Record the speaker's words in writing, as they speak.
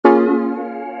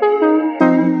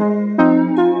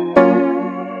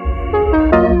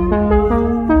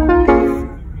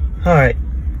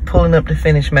pulling up to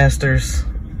Finish Masters,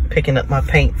 picking up my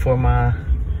paint for my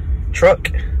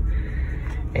truck,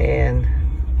 and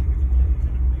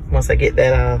once I get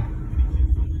that, I'll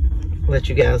let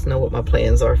you guys know what my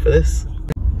plans are for this.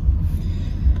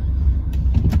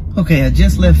 Okay, I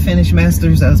just left Finish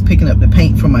Masters. I was picking up the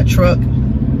paint for my truck,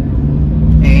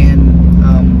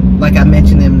 and like I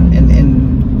mentioned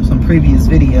in some previous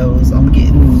videos, I'm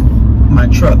getting my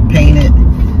truck painted,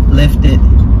 lifted,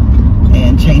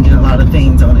 and changing a lot of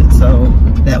things on it. So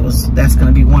that's going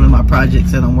to be one of my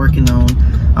projects that I'm working on.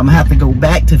 I'm gonna have to go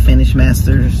back to Finish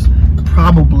Masters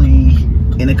probably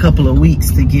in a couple of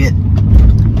weeks to get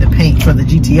the paint for the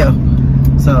GTO.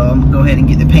 So I'm gonna go ahead and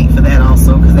get the paint for that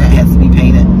also, because that has to be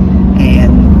painted.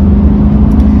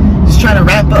 And just trying to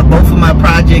wrap up both of my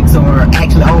projects, or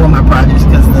actually all of my projects,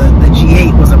 because the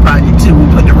G8 was a project too. We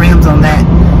put the rims on that,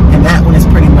 and that one is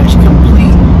pretty much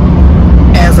complete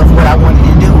as of what I wanted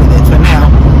to do with it for now.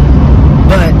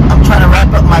 But I'm trying to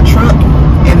wrap up my truck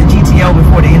and the GTO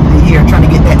before the end of the year, trying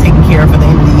to get that taken care of for the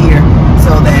end of the year,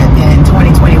 so that in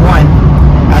 2021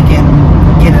 I can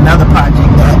get another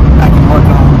project that I can work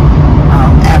on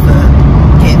after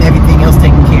getting everything else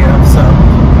taken care of. So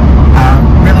I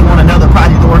really want another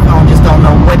project to work on, just don't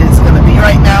know what it's going to be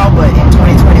right now, but in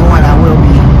 2021 I will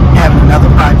be having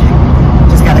another project.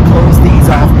 Just got to close these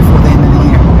off before the end of the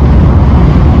year.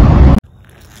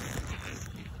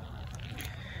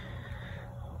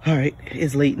 Alright,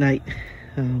 it's late night,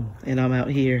 and I'm out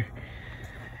here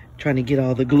trying to get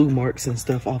all the glue marks and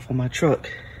stuff off of my truck,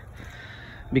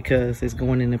 because it's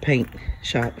going in the paint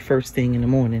shop first thing in the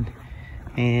morning.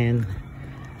 And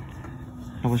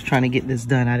I was trying to get this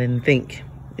done. I didn't think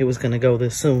it was going to go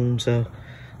this soon, so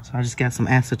I just got some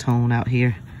acetone out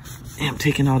here, and I'm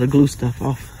taking all the glue stuff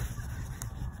off.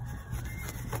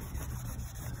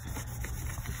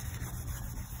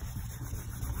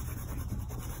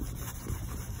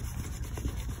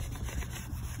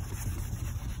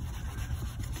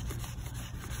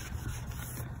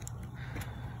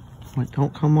 What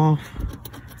don't come off,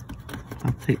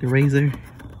 I'll take the razor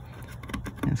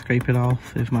and scrape it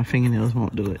off if my fingernails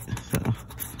won't do it. So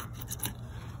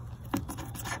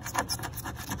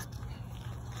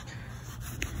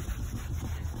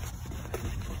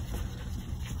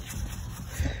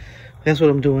that's what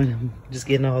I'm doing. I'm just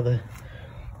getting all the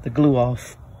glue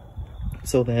off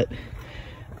so that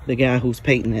the guy who's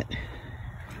painting it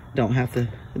don't have to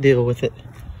deal with it.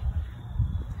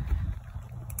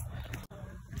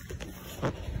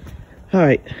 All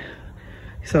right,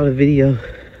 you saw the video.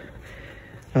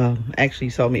 Actually,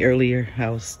 you saw me earlier. I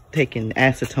was taking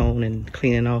acetone and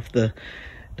cleaning off the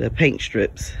paint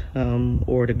strips,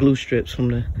 or the glue strips from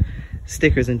the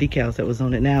stickers and decals that was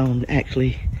on it. Now I'm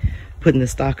actually putting the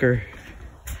stocker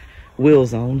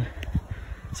wheels on,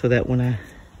 so that when I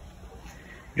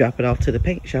drop it off to the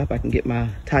paint shop, I can get my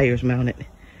tires mounted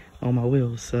on my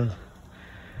wheels. So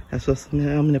that's what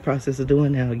I'm in the process of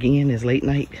doing now. Again, it's late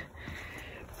night,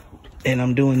 and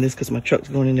I'm doing this because my truck's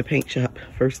going in the paint shop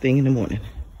first thing in the morning.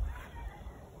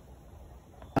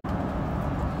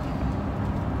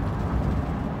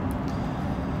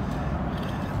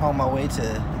 On my way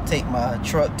to take my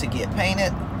truck to get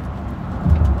painted.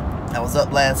 I was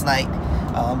up last night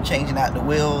changing out the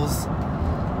wheels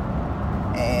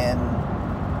and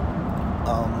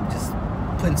just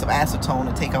putting some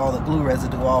acetone to take all the glue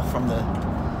residue off from the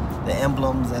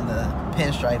emblems and the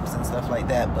pinstripes and stuff like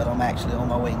that. But I'm actually on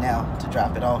my way now to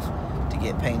drop it off to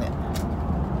get painted.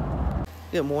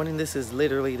 Good morning. This is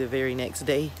literally the very next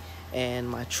day, and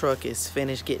my truck is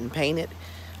finished getting painted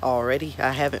already.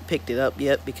 I haven't picked it up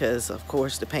yet because of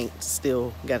course the paint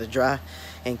still got to dry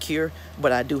and cure,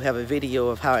 but I do have a video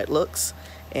of how it looks.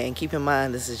 And keep in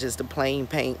mind, this is just a plain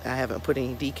paint. I haven't put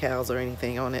any decals or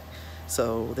anything on it,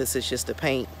 so this is just the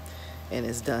paint and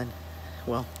it's done.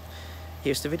 Well,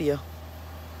 here's the video.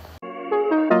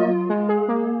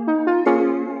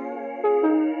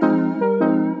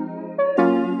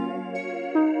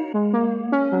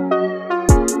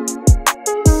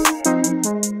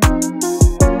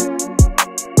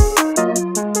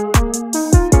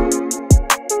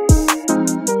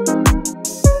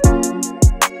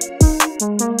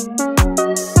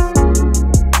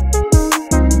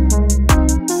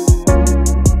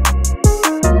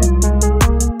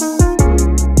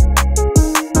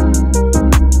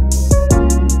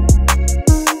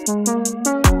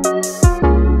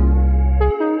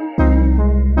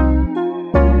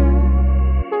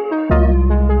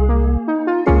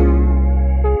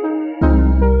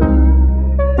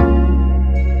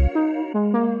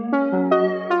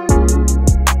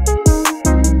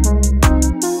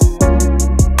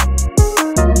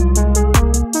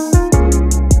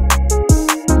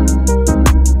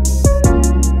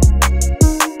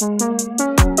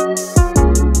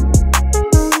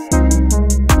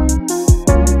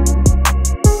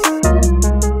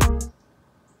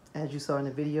 saw in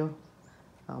the video,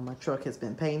 my truck has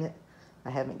been painted. I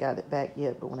haven't got it back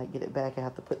yet, but when I get it back, I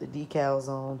have to put the decals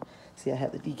on. See, I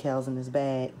have the decals in this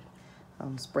bag.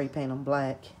 Spray paint them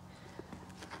black.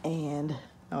 And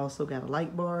I also got a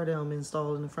light bar that I'm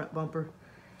installing the front bumper.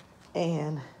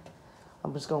 And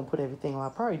I'm just gonna put everything on.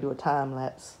 I'll probably do a time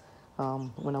lapse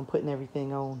when I'm putting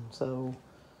everything on, so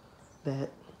that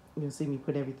you can see me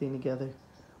put everything together.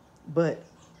 But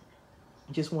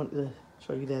just wanted to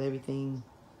show you that everything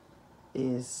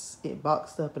is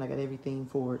boxed up and I got everything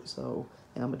for it. So,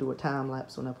 and I'm gonna do a time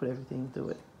lapse when I put everything through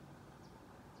it.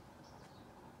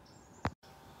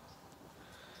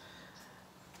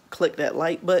 Click that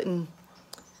like button,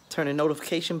 turn the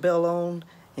notification bell on,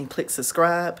 and click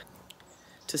subscribe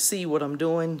to see what I'm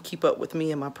doing. Keep up with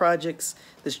me and my projects.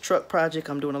 This truck project,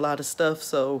 I'm doing a lot of stuff,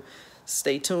 so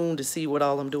stay tuned to see what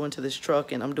all I'm doing to this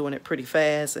truck, and I'm doing it pretty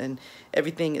fast, and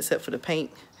everything except for the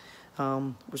paint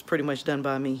was pretty much done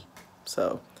by me.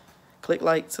 So click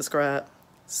like, subscribe,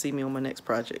 see me on my next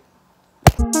project.